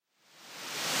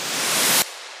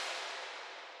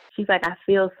she's like, I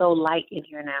feel so light in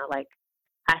here now. Like,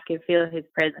 I can feel his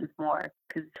presence more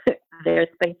because there's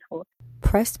space for it.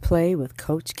 Press Play with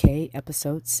Coach K,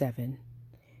 Episode 7.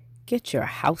 Get your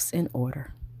house in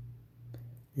order.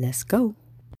 Let's go.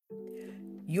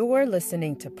 You're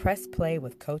listening to Press Play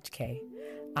with Coach K.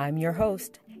 I'm your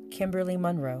host, Kimberly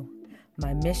Monroe.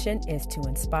 My mission is to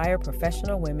inspire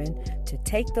professional women to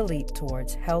take the leap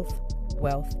towards health,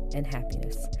 wealth, and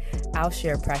happiness. I'll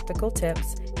share practical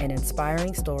tips and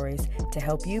inspiring stories to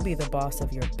help you be the boss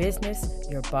of your business,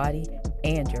 your body,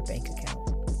 and your bank account.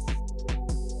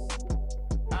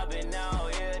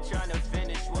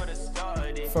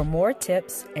 For more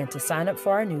tips and to sign up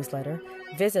for our newsletter,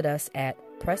 visit us at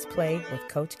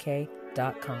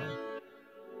pressplaywithcoachk.com.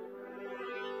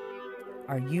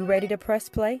 Are you ready to press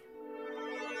play?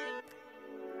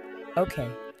 Okay,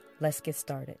 let's get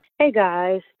started. Hey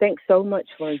guys, thanks so much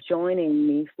for joining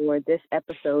me for this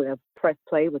episode of Press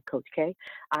Play with Coach K.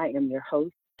 I am your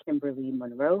host, Kimberly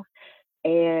Monroe,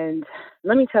 and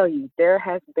let me tell you, there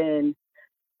has been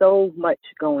so much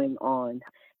going on.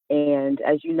 And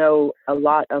as you know, a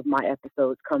lot of my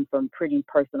episodes come from pretty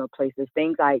personal places,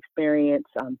 things I experience,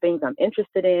 things I'm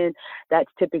interested in.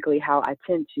 That's typically how I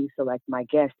tend to select my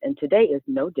guests. And today is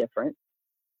no different.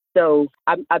 So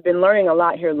I've been learning a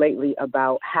lot here lately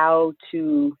about how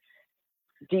to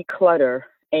declutter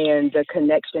and the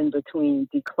connection between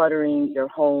decluttering your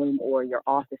home or your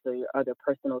office or your other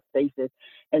personal spaces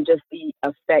and just the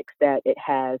effects that it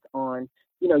has on,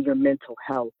 your mental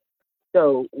health.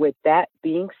 So with that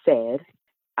being said,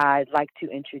 I'd like to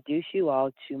introduce you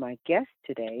all to my guest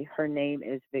today. Her name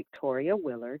is Victoria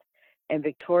Willard, and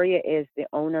Victoria is the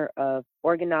owner of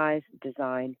Organize,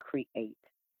 Design, Create.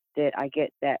 Did I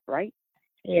get that right?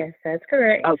 Yes, that's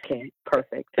correct. Okay,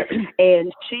 perfect.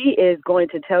 And she is going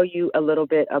to tell you a little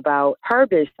bit about her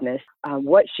business,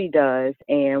 what she does,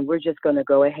 and we're just going to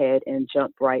go ahead and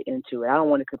jump right into it. I don't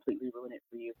want to completely ruin it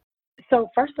for you.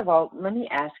 So first of all, let me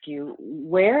ask you,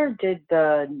 where did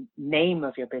the name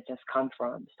of your business come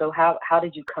from? So how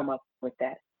did you come up with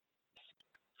that?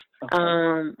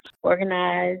 Okay.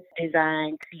 Organize,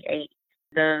 Design, Create.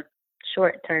 The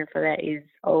short term for that is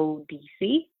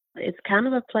ODC. It's kind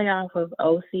of a play off of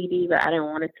OCD, but I didn't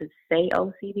want it to say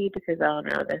OCD because I don't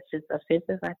know, that's just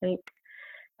offensive, I think.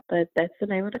 But that's the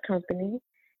name of the company.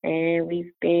 And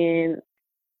we've been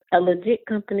a legit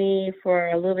company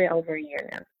for a little bit over a year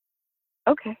now.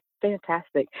 Okay,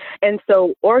 fantastic. And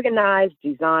so Organize,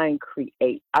 Design,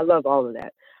 Create. I love all of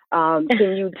that.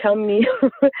 Can you tell me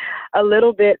a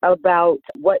little bit about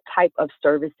what type of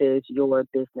services your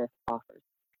business offers?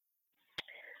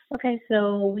 Okay,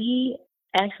 so we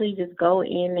actually just go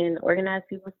in and organize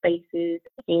people's spaces.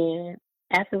 And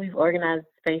after we've organized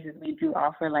spaces, we do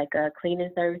offer like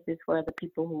cleaning services for the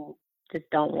people who just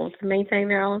don't want to maintain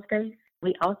their own space.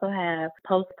 We also have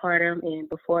postpartum and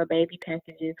before baby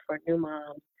packages for new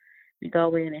moms. We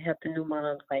go in and help the new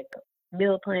moms like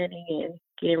meal planning and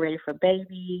getting ready for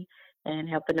baby and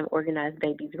helping them organize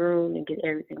baby's room and get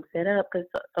everything set up because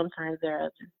sometimes there are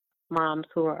just moms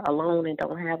who are alone and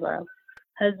don't have a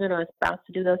husband or a spouse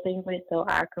to do those things with. So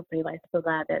our company likes to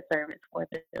provide that service for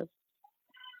them.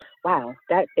 Wow,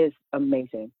 that is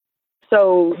amazing.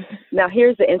 So now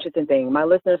here's the interesting thing. My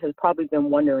listeners have probably been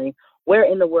wondering where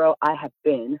in the world I have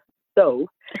been. So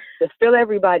to fill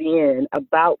everybody in,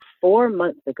 about 4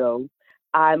 months ago,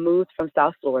 I moved from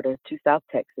South Florida to South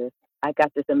Texas. I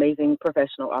got this amazing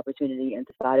professional opportunity and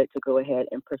decided to go ahead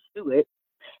and pursue it.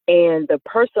 And the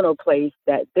personal place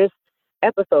that this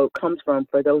episode comes from,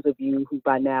 for those of you who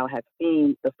by now have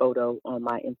seen the photo on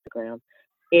my Instagram,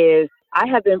 is I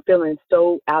have been feeling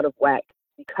so out of whack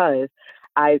because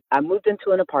I moved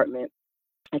into an apartment.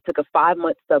 I took a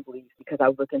 5-month sublease because I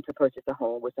was looking to purchase a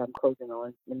home, which I'm closing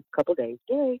on in a couple of days.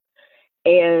 Yay.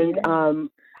 And I'm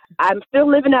still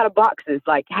living out of boxes.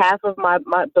 Like half of my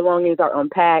belongings are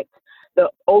unpacked.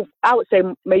 I would say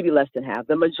maybe less than half.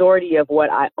 The majority of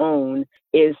what I own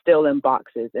is still in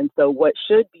boxes. And so what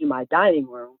should be my dining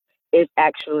room is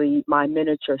actually my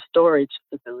miniature storage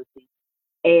facility.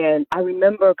 And I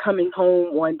remember coming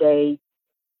home one day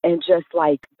and just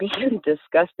like being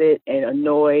disgusted and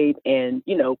annoyed and,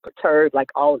 perturbed,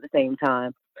 like all at the same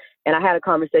time. And I had a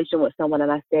conversation with someone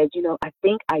and I said, I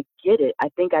think I get it. I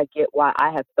think I get why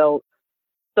I have felt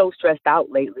so stressed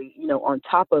out lately. On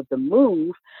top of the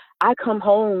move, I come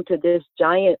home to this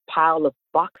giant pile of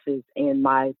boxes in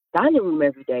my dining room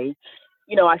every day.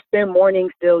 I spend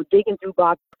mornings still digging through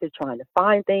boxes, trying to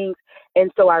find things.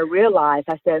 And so I realized,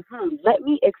 I said, let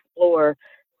me explore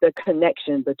the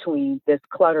connection between this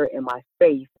clutter in my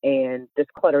space and this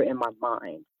clutter in my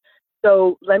mind.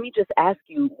 So let me just ask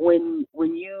you, when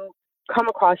you come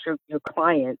across your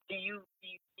clients, do you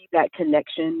see that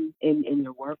connection in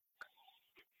your work?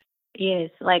 Yes,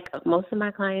 like most of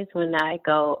my clients, when I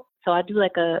go, so I do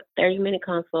like a 30-minute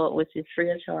consult, which is free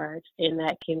of charge, and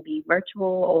that can be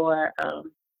virtual or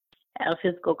a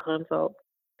physical consult.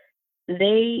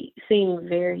 They seem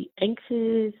very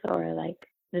anxious or like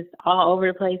just all over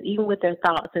the place, even with their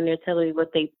thoughts, and they're telling me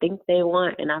what they think they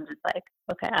want, and I'm just like,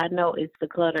 okay, I know it's the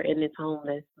clutter in this home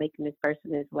that's making this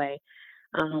person this way.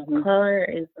 Hmm. Clutter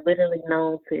is literally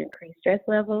known to increase stress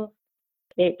levels.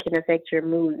 It can affect your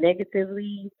mood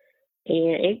negatively,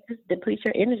 and it just depletes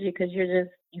your energy because you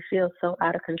feel so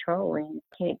out of control and you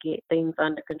can't get things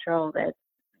under control that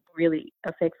really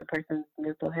affects a person's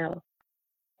mental health.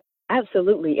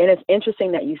 Absolutely. And it's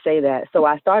interesting that you say that. So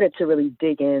I started to really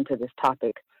dig into this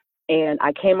topic, and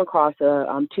I came across a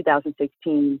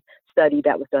 2016 study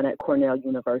that was done at Cornell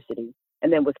University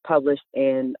and then was published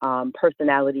in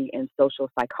Personality and Social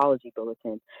Psychology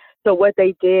Bulletin. So what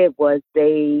they did was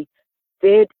they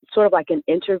did sort of like an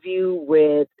interview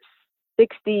with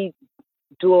 60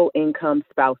 dual income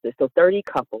spouses, so 30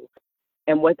 couples.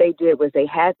 And what they did was they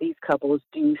had these couples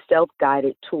do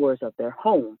self-guided tours of their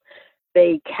home.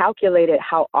 They calculated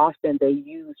how often they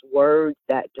used words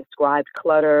that described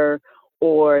clutter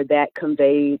or that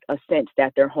conveyed a sense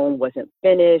that their home wasn't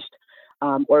finished,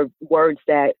 or words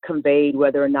that conveyed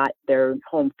whether or not their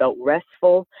home felt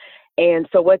restful. And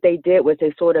so what they did was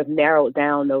they sort of narrowed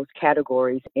down those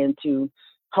categories into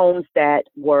homes that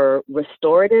were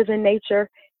restorative in nature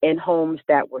and homes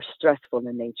that were stressful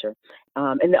in nature.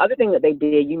 And the other thing that they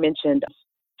did, you mentioned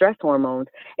stress hormones,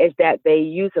 is that they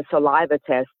use a saliva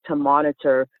test to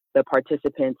monitor the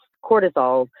participants'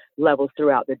 cortisol levels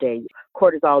throughout the day.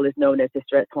 Cortisol is known as the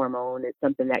stress hormone. It's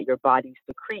something that your body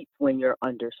secretes when you're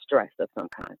under stress of some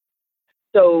kind.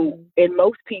 So Mhm. in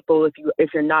most people,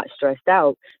 if you're not stressed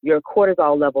out, your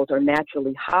cortisol levels are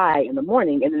naturally high in the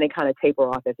morning, and then they kind of taper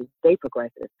off as the day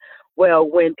progresses. Well,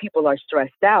 when people are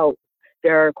stressed out,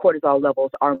 their cortisol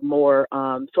levels are more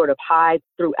sort of high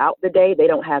throughout the day. They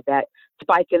don't have that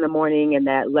spike in the morning and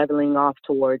that leveling off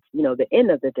towards, the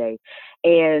end of the day.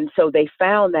 And so they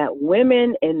found that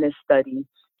women in this study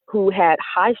who had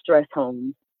high stress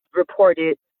homes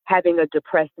reported having a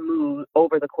depressed mood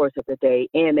over the course of the day,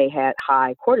 and they had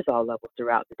high cortisol levels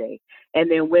throughout the day. And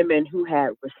then women who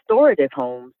had restorative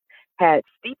homes had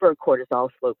steeper cortisol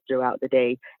slopes throughout the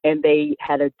day, and they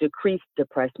had a decreased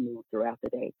depressed mood throughout the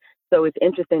day. So it's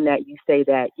interesting that you say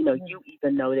that, Mhm. you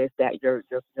even notice that your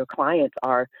clients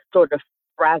are sort of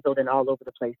frazzled and all over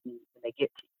the place when they get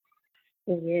to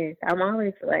Yes, I'm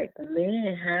always like,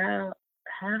 man,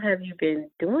 how have you been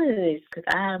doing this? Because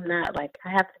I am not like I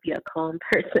have to be a calm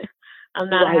person. I'm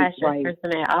you. not a Right, high stress right.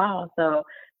 person at all. So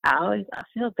I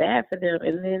feel bad for them.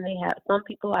 And then they have some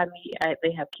people I meet.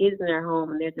 They have kids in their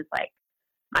home, and they're just like,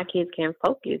 my kids can't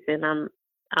focus, and I'm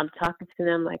talking to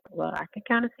them like, well, I can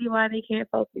kind of see why they can't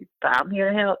focus, but I'm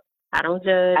here to help. I don't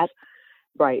judge.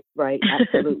 Right, right,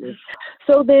 absolutely.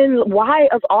 So then why,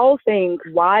 of all things,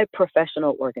 why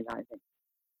professional organizing?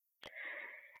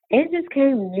 It just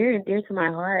came near and dear to my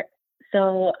heart.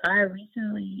 So I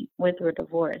recently went through a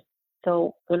divorce.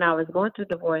 So when I was going through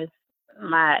divorce,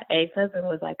 my ex-husband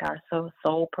was like our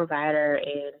sole provider,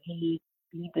 and he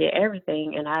did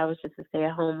everything, and I was just a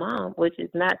stay-at-home mom, which is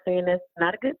not saying that's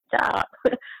not a good job.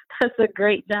 That's a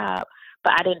great job,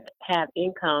 but I didn't have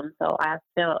income, so I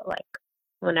felt like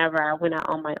whenever I went out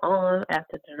on my own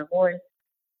after the divorce,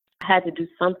 I had to do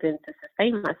something to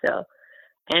sustain myself.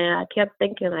 And I kept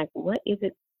thinking, like, what is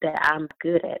it that I'm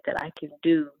good at that I can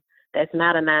do that's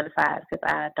not a 9 to 5? Because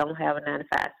I don't have a 9 to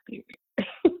 5 spirit.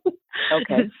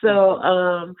 Okay, And so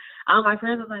okay. all my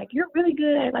friends were like, "You're really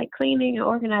good at like cleaning and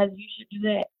organizing. You should do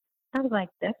that." I was like,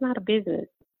 "That's not a business."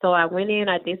 So I went in,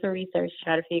 I did some research,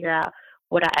 try to figure out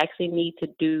what I actually need to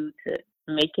do to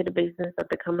make it a business or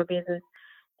become a business.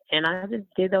 And I just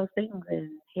did those things,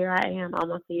 and here I am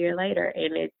almost a year later,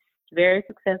 and it's very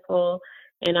successful,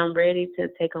 and I'm ready to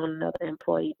take on another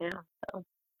employee now. So,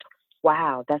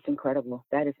 Wow, that's incredible.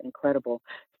 That is incredible.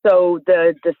 So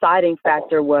the deciding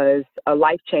factor was a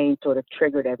life change sort of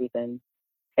triggered everything.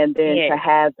 And then to yes.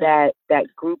 have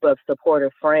that group of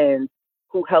supportive friends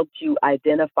who helped you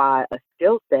identify a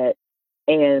skill set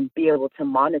and be able to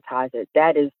monetize it,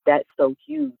 that's so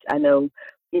huge. I know,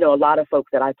 a lot of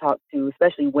folks that I talk to,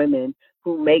 especially women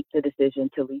who make the decision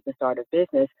to leave and start a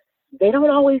business, they don't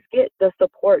always get the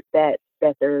support that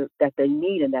they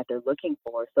need and that they're looking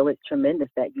for. So it's tremendous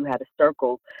that you had a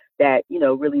circle that,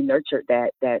 really nurtured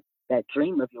that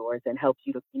dream of yours and helped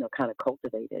you to, kind of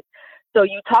cultivate it. So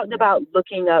you talked Mhm. about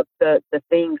looking up the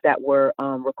things that were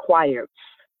required.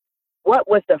 What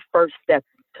was the first step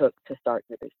you took to start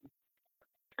your business?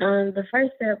 The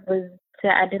first step was to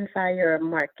identify your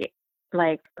market.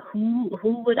 Like who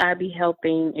would I be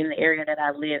helping in the area that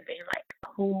I live in? Like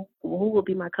who will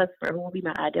be my customer? Who will be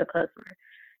my ideal customer?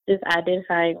 Just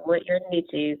identifying what your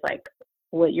niche is, like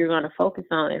what you're going to focus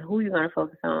on and who you're going to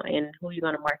focus on and who you're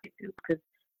going to market to. Because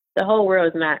the whole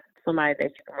world is not somebody that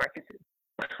you can market to.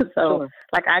 So, Sure.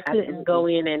 like, I couldn't Absolutely. go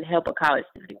in and help a college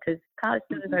student because college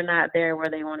students are not there where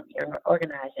they want to be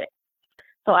organized yet.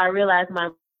 So I realized my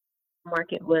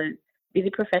market was busy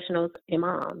professionals and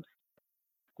moms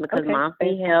because Okay. moms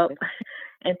need help Fantastic.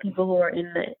 and people who are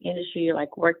in the industry,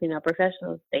 like working are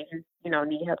professionals, they just,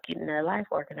 need help getting their life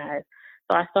organized.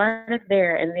 So I started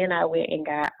there and then I went and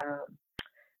got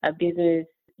a business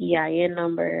EIN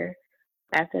number.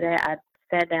 After that, I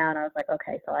sat down. I was like,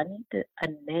 okay, so I need a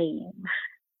name.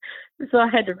 So I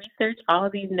had to research all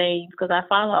these names because I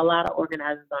follow a lot of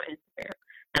organizers on Instagram.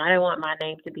 And I didn't want my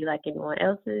name to be like anyone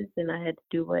else's, and I had to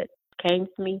do what came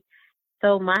to me.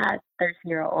 So my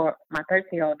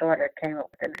 13-year-old daughter came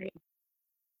up with the name,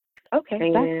 Okay,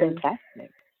 that's and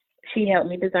fantastic. she helped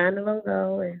me design the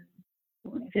logo and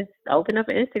just open up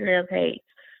an Instagram page.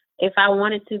 If I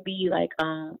wanted to be like,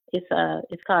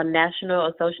 it's called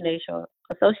National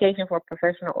Association for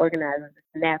Professional Organizers,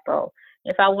 NAPO.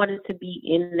 If I wanted to be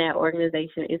in that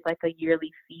organization, it's like a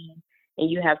yearly fee, and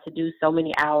you have to do so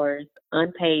many hours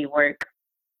unpaid work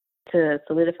to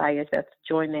solidify yourself to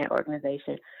join that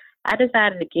organization. I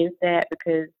decided against that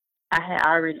because I had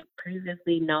already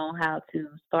previously known how to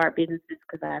start businesses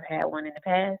because I've had one in the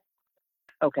past.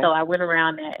 Okay. So I went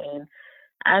around that and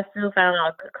I still found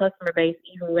a good customer base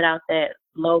even without that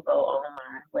logo on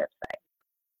my website.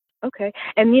 Okay.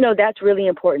 And, that's really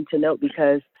important to note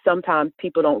because sometimes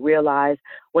people don't realize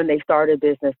when they start a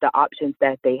business the options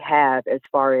that they have as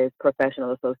far as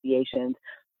professional associations,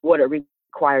 what it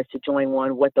requires to join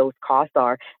one, what those costs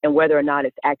are, and whether or not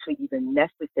it's actually even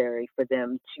necessary for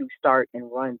them to start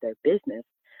and run their business.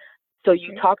 So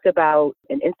you talked about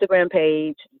an Instagram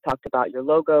page, you talked about your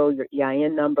logo, your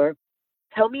EIN number.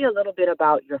 Tell me a little bit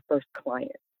about your first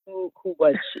client. Who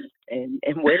was she and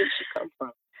where did she come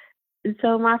from?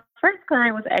 So my first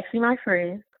client was actually my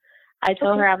friend. I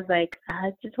told her, I was like,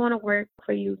 I just want to work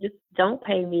for you. Just don't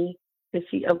pay me. Cause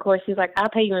of course, she's like, I'll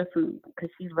pay you in food because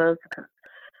she loves to cook.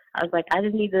 I was like, I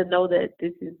just need to know that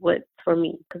this is what's for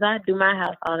me because I do my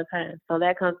house all the time. So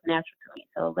that comes natural to me.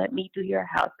 So let me do your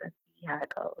house and see how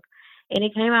it goes. And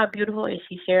it came out beautiful and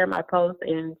she shared my post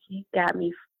and she got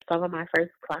me some of my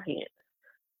first clients.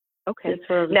 Okay. Just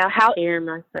from sharing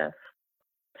my stuff.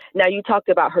 Now you talked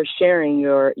about her sharing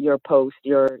your post,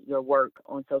 your work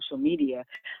on social media.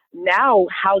 Now,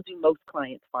 how do most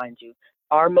clients find you?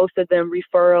 Are most of them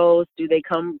referrals? Do they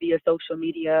come via social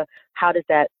media? What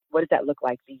does that look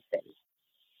like these days?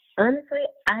 Honestly,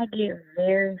 I get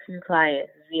very few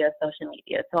clients via social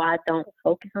media, so I don't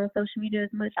focus on social media as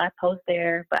much. I post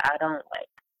there, but I don't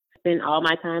spend all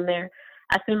my time there.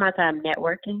 I spend my time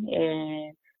networking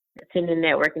and attending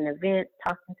networking events,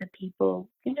 talking to people,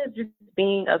 just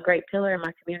being a great pillar in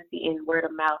my community, and word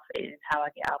of mouth is how I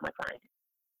get out my clients.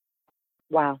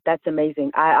 Wow, that's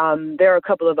amazing. There are a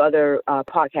couple of other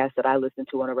podcasts that I listen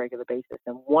to on a regular basis,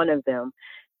 and one of them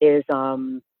is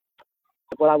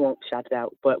well, I won't shout it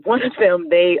out, but one of them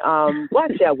well,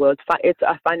 actually I will. It's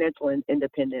a financial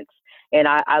independence, and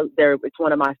it's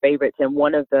one of my favorites, and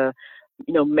one of the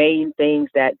main things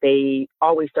that they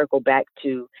always circle back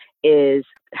to is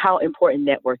how important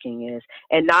networking is,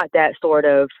 and not that sort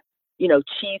of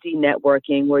cheesy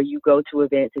networking where you go to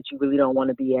events that you really don't want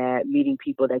to be at, meeting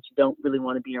people that you don't really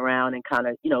want to be around and kind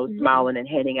of, smiling and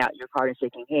handing out your card and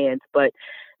shaking hands, but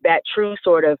that true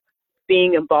sort of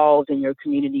being involved in your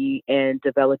community and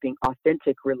developing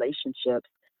authentic relationships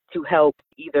to help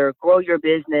either grow your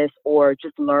business or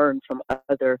just learn from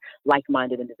other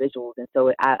like-minded individuals. And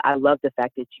so I love the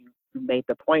fact that you made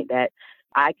the point that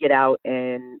I get out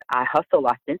and I hustle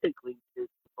authentically to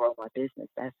grow my business.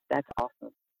 That's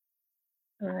awesome.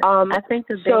 I think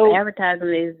the best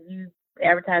advertising is you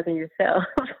advertising yourself.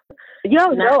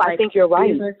 I think you're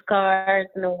right. Business cards,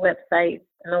 no websites,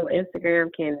 no Instagram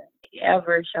can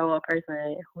ever show a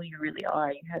person who you really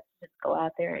are. You have to just go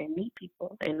out there and meet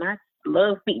people, and I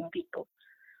love meeting people.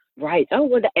 Right. Oh,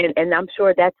 well, and I'm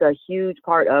sure that's a huge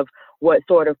part of what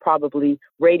sort of probably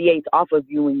radiates off of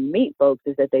you when you meet folks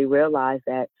is that they realize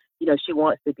that, she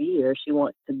wants to be here. She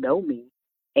wants to know me.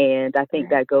 And I think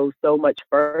that goes so much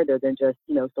further than just,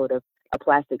 sort of a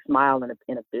plastic smile and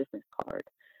a business card.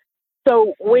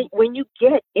 So when you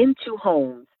get into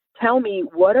homes, tell me,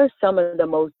 what are some of the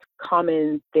most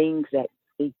common things that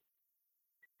you see?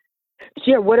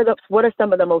 Share, what are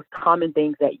some of the most common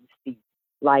things that you see?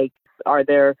 Like Are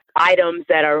there items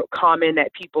that are common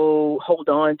that people hold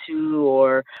on to,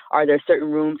 or are there certain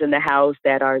rooms in the house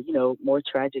that are, more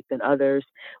tragic than others?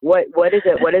 What is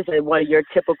it? What do your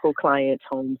typical clients'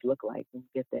 homes look like when you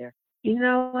get there? You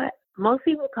know what? Most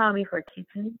people call me for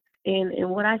kitchens, and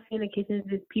what I see in the kitchens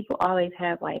is people always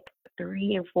have like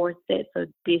 3 and 4 sets of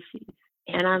dishes,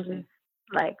 and I'm just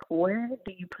like, where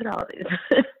do you put all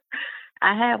this?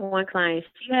 I have one client,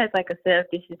 she has like a set of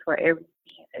dishes for every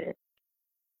season.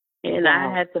 And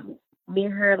Wow. I had to, me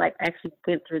and her like actually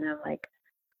went through them like,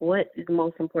 what is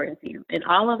most important to you? And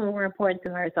all of them were important to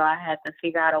her, so I had to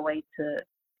figure out a way to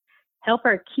help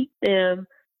her keep them,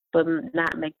 but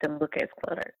not make them look as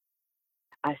cluttered.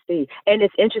 I see. And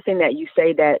it's interesting that you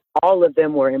say that all of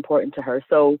them were important to her.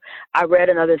 So I read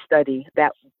another study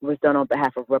that was done on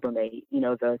behalf of Rubbermaid,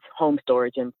 the home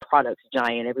storage and products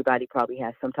giant. Everybody probably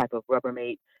has some type of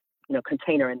Rubbermaid,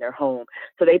 container in their home.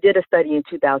 So they did a study in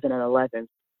 2011,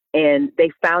 and they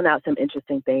found out some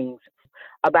interesting things.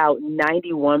 About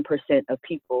 91% of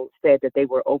people said that they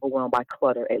were overwhelmed by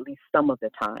clutter at least some of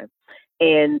the time.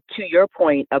 And to your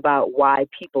point about why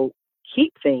people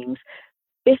keep things,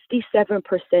 57%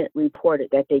 reported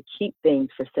that they keep things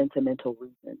for sentimental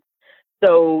reasons.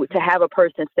 So to have a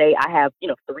person say, I have,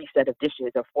 3 set of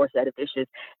dishes or 4 set of dishes,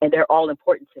 and they're all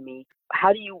important to me,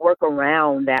 how do you work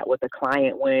around that with a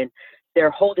client when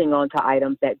they're holding on to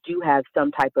items that do have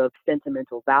some type of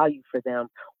sentimental value for them?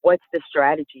 What's the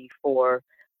strategy for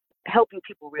helping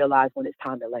people realize when it's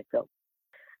time to let go?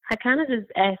 I kind of just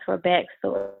ask for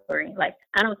backstory. Like,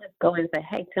 I don't just go and say,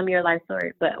 hey, tell me your life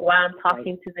story. But while I'm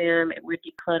talking to them and we're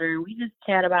decluttering, we just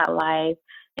chat about life.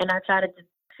 And I try to just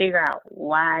figure out,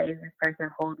 why is this person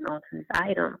holding on to this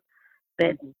item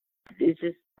that is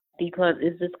just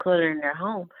cluttering their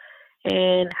home.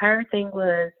 And her thing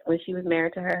was, when she was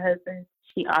married to her husband,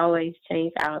 she always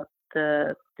changed out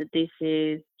the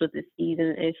dishes with the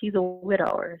season. And she's a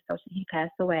widower, so he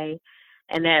passed away.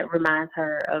 And that reminds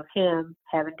her of him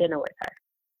having dinner with her.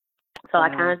 So I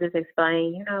kind of just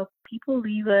explain, people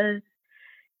leave us,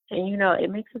 and, it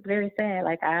makes us very sad.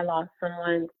 Like, I lost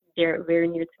someone very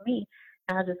near to me.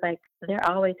 And I was just like, they're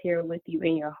always here with you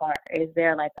in your heart. Is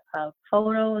there like a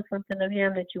photo or something of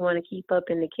him that you want to keep up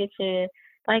in the kitchen,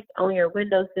 like on your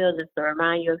windowsill, just to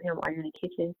remind you of him while you're in the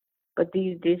kitchen? But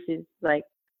these dishes, like,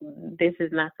 this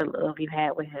is not the love you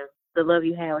had with him. The love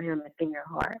you had with him is in your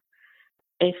heart.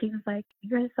 And she was like,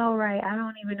 you're so right. I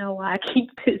don't even know why I keep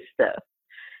this stuff.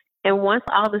 And once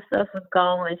all the stuff was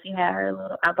gone and she had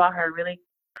I bought her a really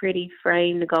pretty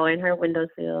frame to go in her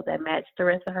windowsill that matched the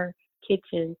rest of her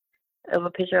kitchen of a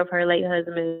picture of her late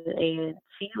husband. And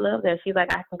she loved that. She's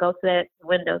like, I can go to that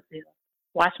windowsill,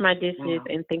 wash my dishes,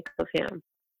 and think of him.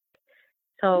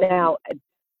 So now,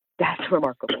 that's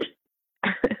remarkable.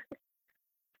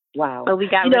 Wow. But we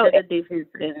got rid of the dishes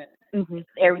and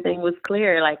everything was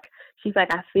clear. Like, she's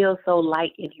like, I feel so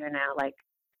light in here now. Like,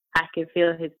 I can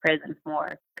feel his presence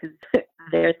more because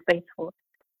there's space for it.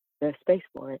 There's space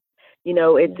for it.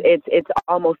 It's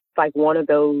almost like one of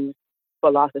those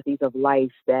philosophies of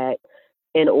life that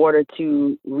in order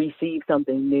to receive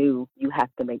something new, you have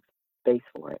to make space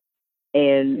for it.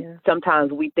 And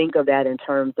sometimes we think of that in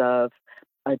terms of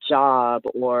a job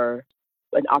or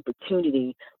an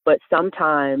opportunity, but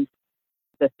sometimes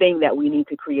the thing that we need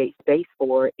to create space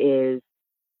for is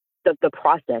the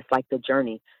process, like the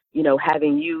journey,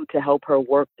 having you to help her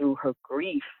work through her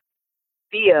grief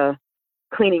via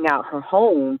cleaning out her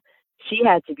home. She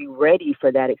had to be ready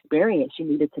for that experience. She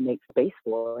needed to make space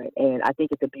for it. And I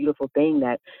think it's a beautiful thing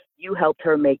that you helped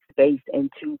her make space in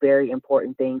 2 very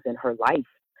important things in her life,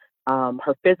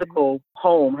 her physical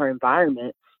home, her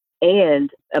environment, and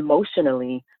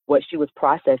emotionally what she was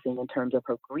processing in terms of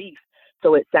her grief.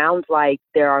 So it sounds like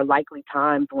there are likely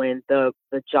times when the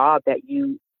job that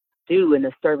you do and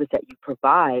the service that you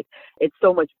provide, it's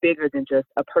so much bigger than just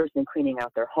a person cleaning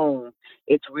out their home.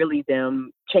 It's really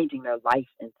them changing their life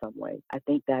in some way. I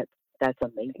think that's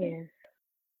amazing.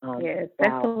 Yes,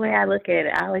 that's the way I look at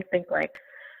it. I always think like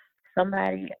I'm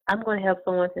going to help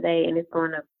someone today, and it's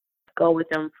going to go with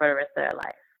them for the rest of their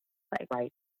life. Like,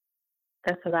 right.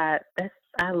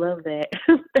 I love that.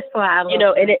 That's why I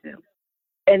love it.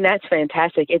 And that's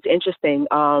fantastic. It's interesting.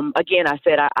 Again, I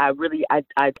said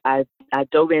I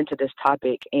dove into this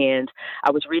topic, and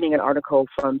I was reading an article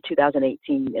from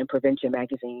 2018 in Prevention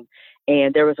magazine,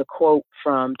 and there was a quote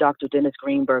from Dr. Dennis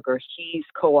Greenberger. He's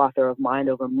co-author of Mind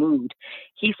Over Mood.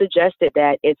 He suggested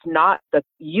that it's not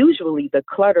usually the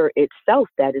clutter itself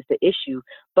that is the issue,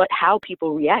 but how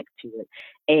people react to it.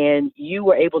 And you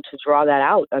were able to draw that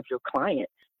out of your client.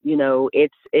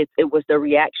 It was the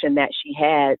reaction that she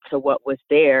had to what was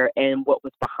there and what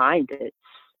was behind it.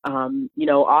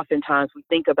 Oftentimes we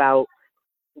think about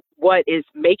what is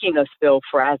making us feel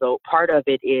frazzled. Part of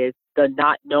it is the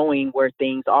not knowing where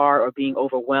things are or being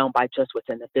overwhelmed by just what's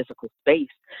in the physical space.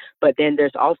 But then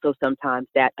there's also sometimes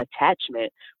that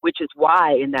attachment, which is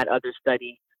why in that other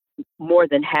study, more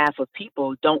than half of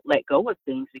people don't let go of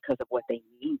things because of what they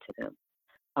mean to them.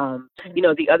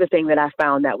 The other thing that I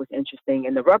found that was interesting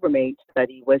in the Rubbermaid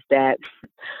study was that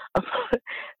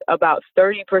about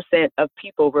 30% of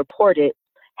people reported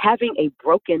having a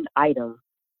broken item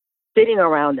sitting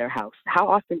around their house. How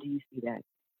often do you see that?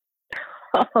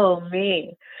 Oh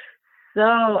man, so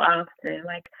often.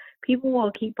 Like people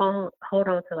will hold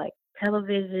on to like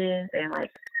televisions and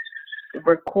like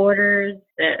recorders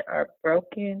that are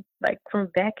broken, like from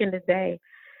back in the day.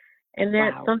 And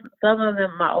then Wow. some of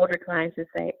them, my older clients just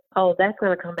say, "Oh, that's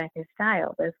gonna come back in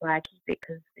style. That's why I keep it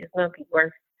because it's gonna be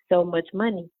worth so much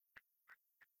money."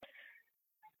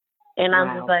 And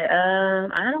I'm just Wow. like,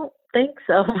 I don't think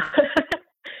so.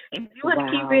 If you want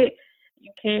to keep Wow. it,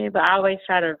 you can, but I always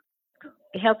try to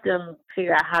help them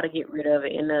figure out how to get rid of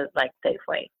it in a like safe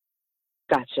way.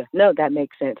 Gotcha. No, that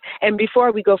makes sense. And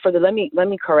before we go further, let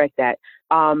me correct that.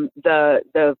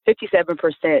 The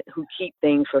 57% who keep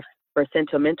things for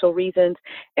sentimental reasons,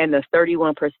 and the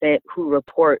 31% who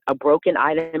report a broken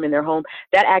item in their home,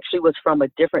 that actually was from a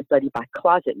different study by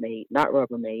ClosetMaid, not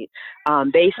Rubbermaid.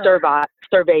 They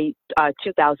surveyed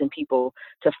 2,000 people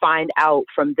to find out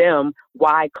from them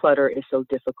why clutter is so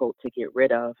difficult to get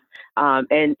rid of.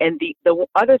 And the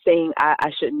other thing I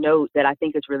should note that I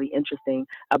think is really interesting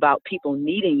about people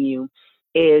needing you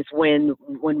is when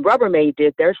Rubbermaid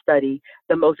did their study,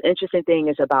 the most interesting thing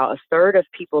is about a third of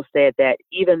people said that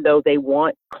even though they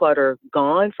want clutter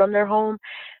gone from their home,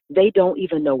 they don't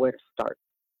even know where to start.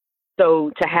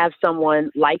 So to have someone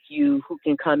like you who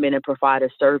can come in and provide a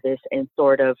service and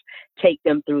sort of take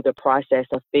them through the process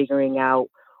of figuring out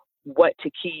what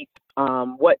to keep,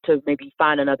 what to maybe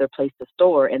find another place to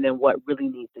store, and then what really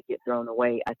needs to get thrown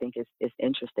away, I think is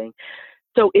interesting.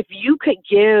 So if you could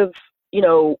give,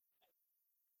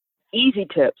 easy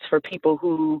tips for people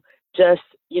who just,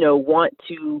 want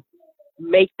to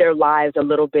make their lives a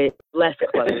little bit less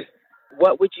cluttered,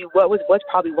 what's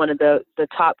probably one of the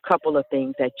top couple of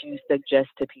things that you suggest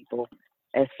to people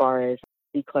as far as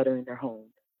decluttering their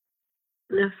home?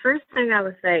 The first thing I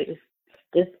would say is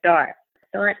just start.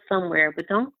 Start somewhere, but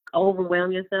don't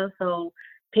overwhelm yourself. So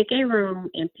pick a room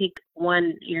and pick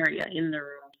one area in the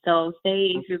room. So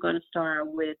say if you're going to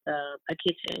start with a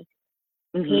kitchen,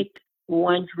 pick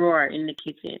one drawer in the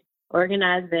kitchen,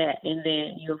 organize that, and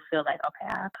then you'll feel like, okay,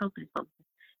 I accomplished something.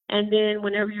 And then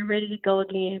whenever you're ready to go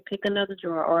again, pick another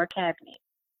drawer or a cabinet,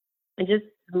 and just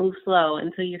move slow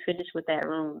until you're finished with that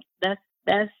room. That's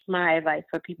my advice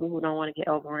for people who don't want to get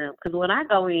overwhelmed. Because when I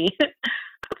go in, I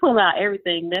pull out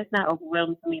everything. That's not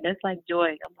overwhelming to me. That's like joy.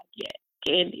 I'm like, yeah,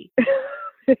 candy.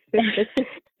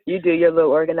 You do your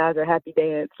little organizer happy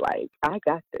dance, like, I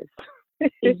got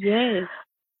this. Yes.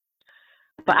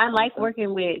 But I like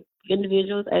working with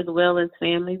individuals as well as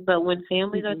families. But when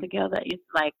families are together, it's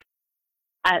like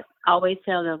I always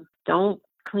tell them, don't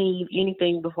clean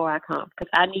anything before I come because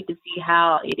I need to see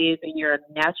how it is in your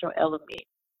natural element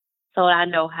so I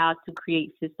know how to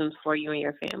create systems for you and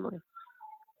your family.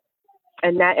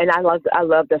 And I love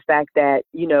the fact that,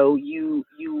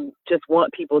 you just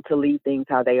want people to leave things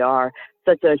how they are.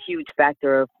 Such a huge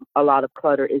factor of a lot of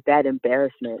clutter is that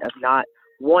embarrassment of not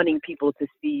wanting people to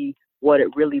see what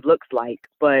it really looks like,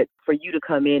 but for you to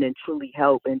come in and truly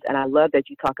help. And I love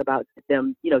that you talk about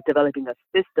them, developing a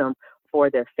system for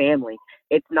their family.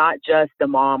 It's not just the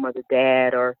mom or the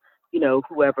dad or,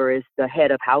 whoever is the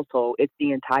head of household. It's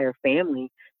the entire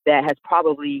family that has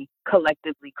probably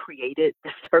collectively created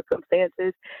the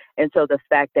circumstances. And so the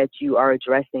fact that you are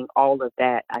addressing all of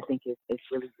that, I think is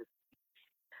really good.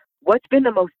 What's been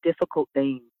the most difficult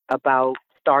thing about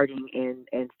starting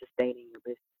and sustaining your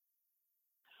business?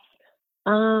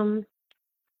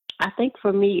 I think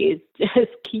for me it's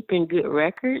just keeping good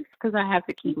records because I have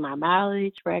to keep my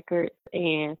mileage records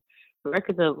and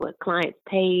records of what clients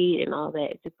paid and all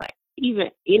that. Just like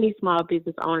even any small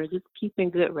business owner, just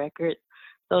keeping good records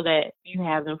so that you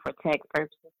have them for tax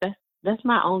purposes. That's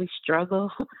my only struggle.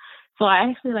 So I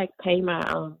actually pay my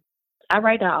I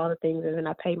write down all the things and then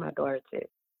I pay my daughter to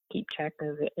keep track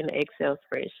of it in an Excel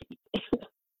spreadsheet.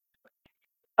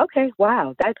 Okay,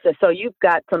 wow, so you've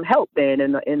got some help then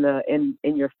in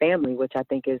your family, which I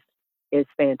think is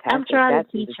fantastic. I'm trying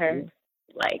to teach her,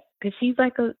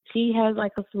 because she has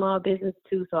a small business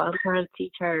too, so I'm trying to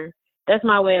teach her. That's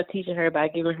my way of teaching her by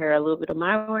giving her a little bit of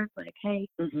my work, hey,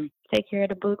 take care of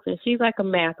the books, and she's like a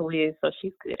math whiz, so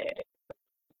she's good at it.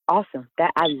 Awesome.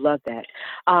 That I love that.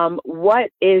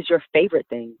 What is your favorite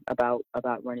thing about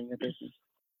running your business?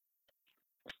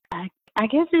 I I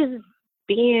guess it's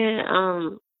being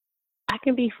I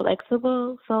can be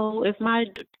flexible. So if my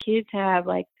kids have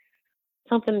like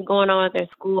something going on at their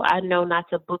school, I know not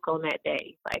to book on that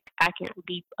day. Like I can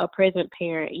be a present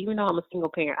parent, even though I'm a single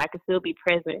parent. I can still be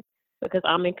present because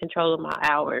I'm in control of my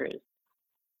hours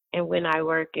and when I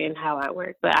work and how I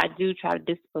work. But I do try to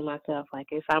discipline myself. Like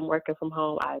if I'm working from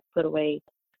home, I put away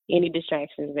any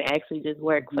distractions and actually just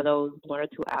work Hmm. for those 1 or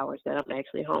 2 hours that I'm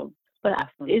actually home. But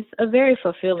Awesome. it's a very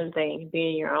fulfilling thing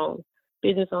being your own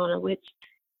business owner, which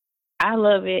I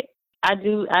love it. I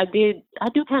do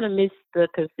kind of miss the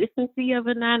consistency of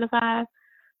a 9 to 5,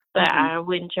 but Hmm. I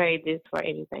wouldn't trade this for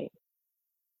anything.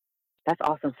 That's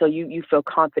awesome. So you feel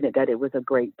confident that it was a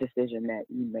great decision that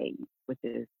you made, which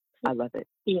is I love it.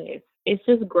 Yes, it's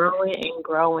just growing and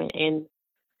growing, and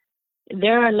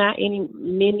there are not any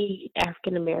many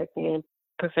African American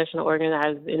professional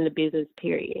organizers in the business.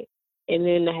 Period. And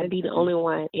then to be the Interesting. only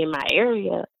one in my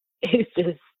area, it's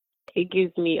just it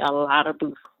gives me a lot of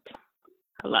boost.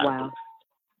 A lot of Wow, boost.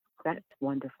 that's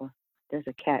wonderful. There's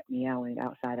a cat meowing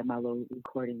outside of my little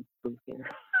recording booth here.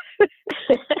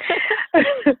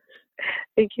 I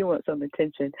think he wants some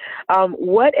attention.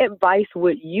 What advice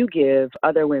would you give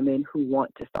other women who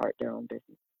want to start their own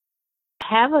business?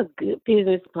 Have a good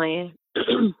business plan.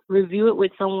 Review it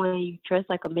with someone you trust,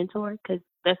 like a mentor, because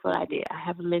that's what I did. I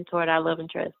have a mentor that I love and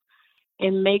trust,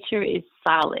 and make sure it's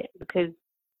solid because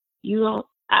you don't.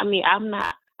 I mean, I'm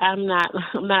not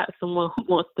someone who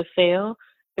wants to fail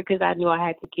because I knew I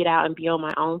had to get out and be on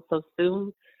my own so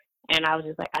soon, and I was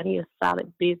just like, I need a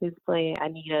solid business plan. I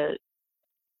need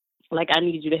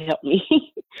you to help me.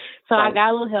 So I Right. got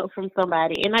a little help from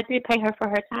somebody, and I did pay her for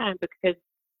her time because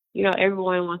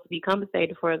everyone wants to be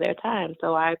compensated for their time.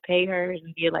 So I paid her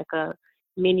and did like a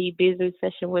mini business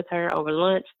session with her over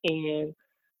lunch, and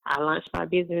I launched my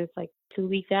business like 2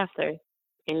 weeks after,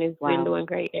 and it's been Wow. doing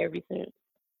great ever since.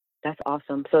 That's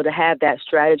awesome. So to have that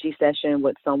strategy session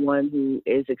with someone who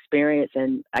is experienced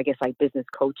and I guess like business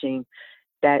coaching,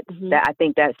 Hmm. that I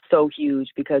think that's so huge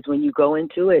because when you go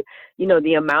into it,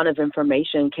 the amount of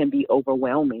information can be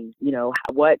overwhelming.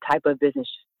 What type of business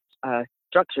uh,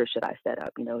 structure should I set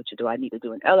up? Do I need to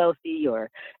do an LLC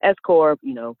or S corp?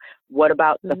 What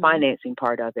about the Hmm. financing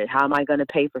part of it? How am I going to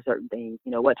pay for certain things?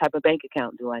 What type of bank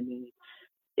account do I need?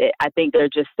 I think there are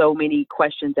just so many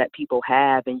questions that people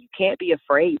have, and you can't be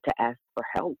afraid to ask for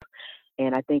help.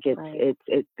 And I think Right.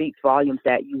 it speaks volumes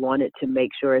that you wanted to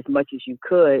make sure as much as you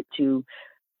could to,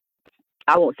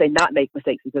 I won't say not make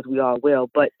mistakes because we all will,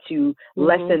 but to Hmm.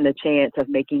 lessen the chance of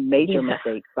making major Yeah.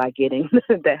 mistakes by getting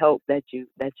the help that you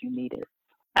needed.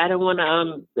 I don't want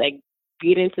to like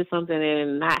get into something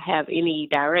and not have any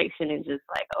direction and just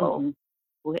like, oh, Hmm.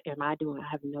 what am I doing? I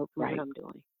have no clue what Right. I'm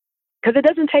doing. Because it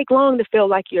doesn't take long to feel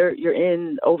like you're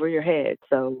in over your head.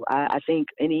 So I think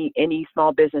any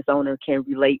small business owner can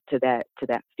relate to that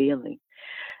feeling.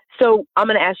 So I'm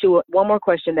going to ask you one more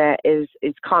question that is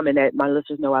common that my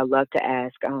listeners know I love to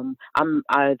ask.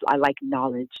 I like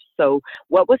knowledge. So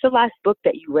what was the last book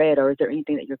that you read, or is there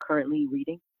anything that you're currently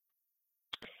reading?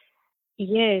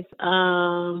 Yes.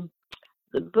 The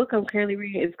book I'm currently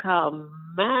reading is called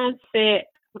Mindset.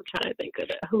 I'm trying to think of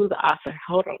who's the author.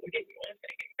 Hold on, give me one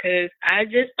second, because I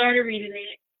just started reading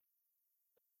it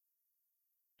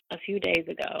a few days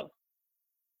ago,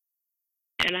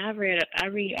 and I read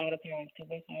all the time because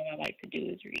that's all I like to do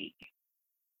is read.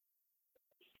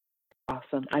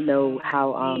 Awesome. I know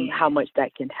how Yeah. much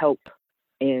that can help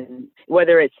in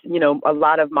whether it's a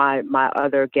lot of my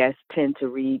other guests tend to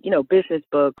read business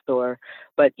books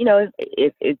but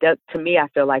it does to me. I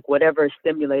feel like whatever is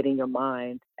stimulating your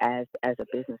mind as a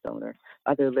business owner,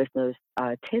 other listeners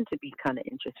tend to be kind of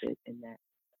interested in that.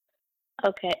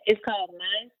 Okay, it's called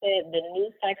Mindset: The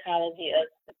New Psychology of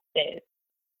Success.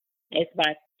 It's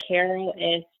by Carol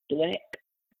S. Dweck.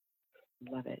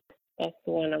 Love it. That's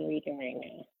the one I'm reading right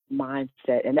now.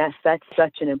 Mindset, and that's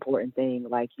such an important thing,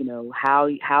 like how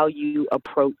you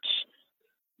approach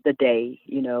the day,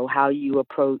 how you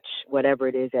approach whatever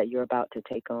it is that you're about to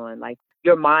take on. Like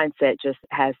your mindset just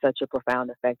has such a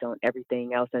profound effect on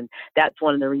everything else. And that's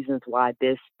one of the reasons why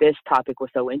this topic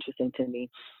was so interesting to me.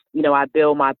 I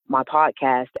build my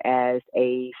podcast as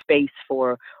a space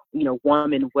for,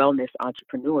 women wellness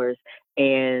entrepreneurs.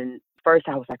 And first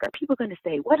I was like, are people going to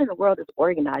say, what in the world does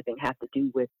organizing have to do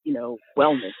with,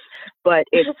 wellness? But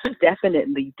it's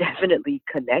definitely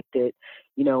connected,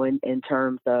 in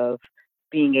terms of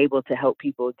being able to help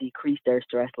people decrease their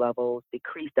stress levels,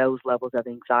 decrease those levels of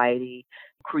anxiety,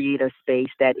 create a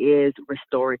space that is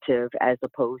restorative as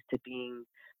opposed to being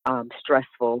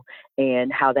stressful,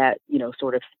 and how that,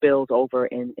 sort of spills over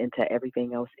into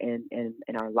everything else in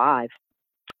our lives.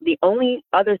 The only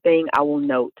other thing I will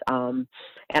note, and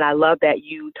I love that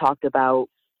you talked about,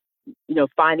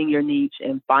 finding your niche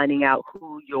and finding out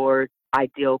who your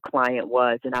ideal client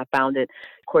was. And I found it,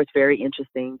 of course, very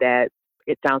interesting that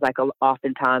it sounds like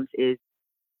oftentimes is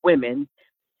women,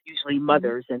 usually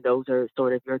mothers, and those are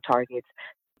sort of your targets.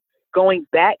 Going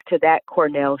back to that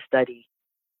Cornell study,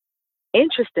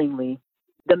 interestingly,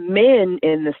 the men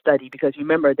in the study, because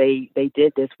remember they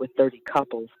did this with 30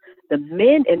 couples, the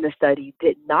men in the study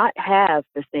did not have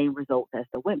the same results as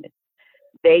the women.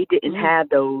 They didn't have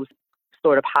those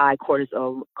sort of high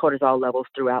cortisol levels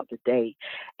throughout the day.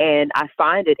 And I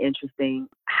find it interesting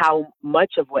how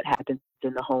much of what happens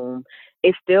in the home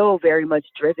is still very much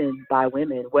driven by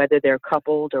women, whether they're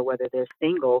coupled or whether they're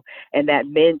single, and that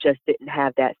men just didn't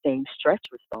have that same stress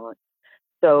response.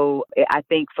 So I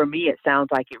think for me, it sounds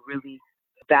like it really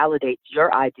validates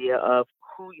your idea of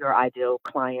who your ideal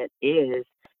client is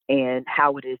and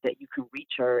how it is that you can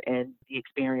reach her, and the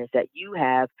experience that you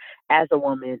have as a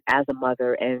woman, as a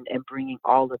mother, and bringing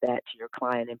all of that to your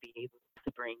client and being able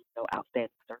to bring outstanding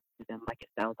service to them like it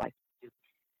sounds like you do.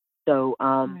 So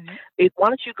why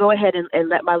don't you go ahead and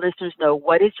let my listeners know,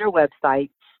 what is your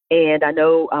website? And I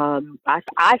know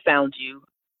I found you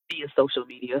via social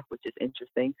media, which is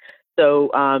interesting. So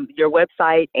your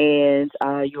website and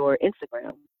your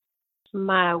Instagram.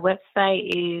 My website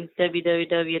is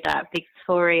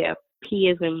www.victoria, P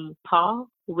as in Paul,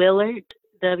 Willard,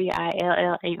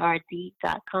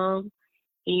 WILLARD.com.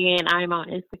 And I'm on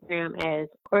Instagram as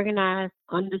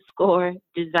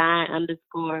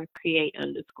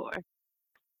organize_design_create_.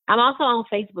 I'm also on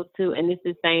Facebook too, and it's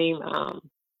the same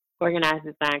Organize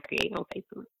Design Create on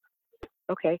Facebook.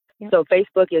 Okay. Yep. So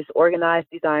Facebook is Organize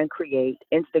Design Create.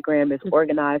 Instagram is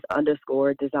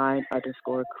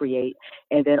Organize_Design_Create.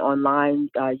 And then online,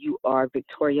 you are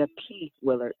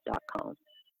VictoriaPWillard.com.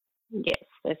 Yes,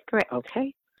 that's correct.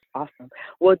 Okay. Awesome.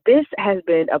 Well, this has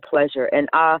been a pleasure. And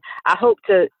I hope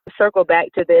to circle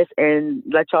back to this and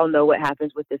let y'all know what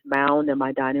happens with this mound in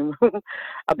my dining room.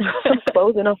 I'm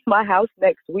closing off my house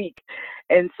next week.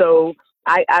 And so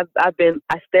I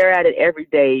stare at it every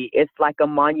day. It's like a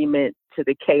monument to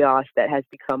the chaos that has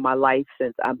become my life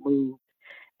since I moved.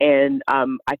 And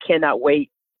I cannot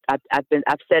wait. I've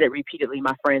said it repeatedly.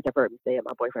 My friends have heard me say it.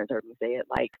 My boyfriend's heard me say it.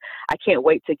 Like, I can't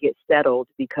wait to get settled,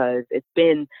 because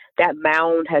that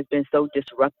mound has been so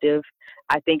disruptive.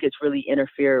 I think it's really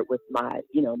interfered with my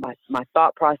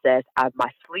thought process.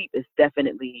 My sleep is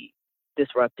definitely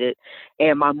disrupted,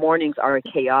 and my mornings are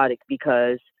chaotic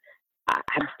because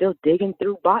I'm still digging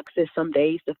through boxes some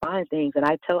days to find things. And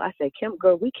I said, Kim,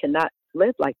 girl, we cannot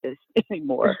live like this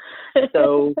anymore.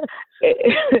 So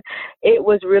it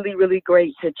was really, really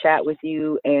great to chat with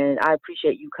you. And I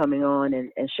appreciate you coming on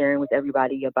and sharing with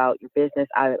everybody about your business.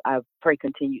 I pray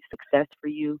continued success for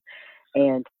you.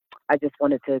 And I just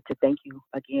wanted to thank you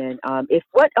again.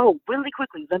 Really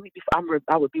quickly,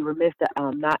 I would be remiss to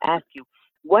not ask you,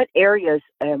 what areas,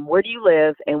 where do you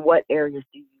live, and what areas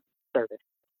do you service?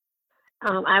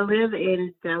 I live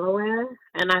in Delaware,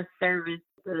 and I service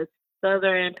the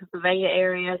southern Pennsylvania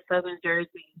area, southern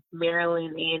Jersey,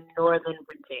 Maryland, and northern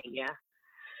Virginia.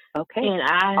 Okay. And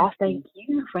I thank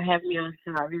you for having me on the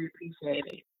show. I really appreciate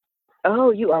it. Oh,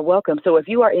 you are welcome. So if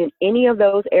you are in any of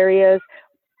those areas,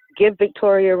 give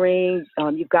Victoria a ring.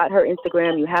 You've got her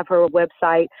Instagram. You have her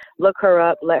website. Look her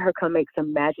up. Let her come make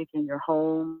some magic in your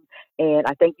home. And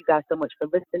I thank you guys so much for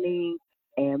listening.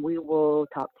 And we will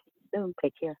talk to you soon.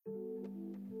 Take care.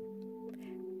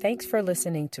 Thanks for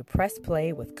listening to Press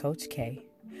Play with Coach K,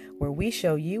 where we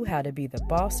show you how to be the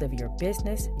boss of your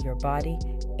business, your body,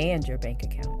 and your bank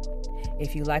account.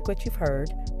 If you like what you've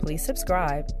heard, please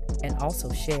subscribe and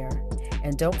also share.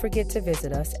 And don't forget to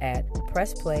visit us at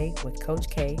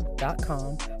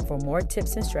PressPlayWithCoachK.com for more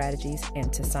tips and strategies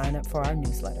and to sign up for our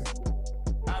newsletter.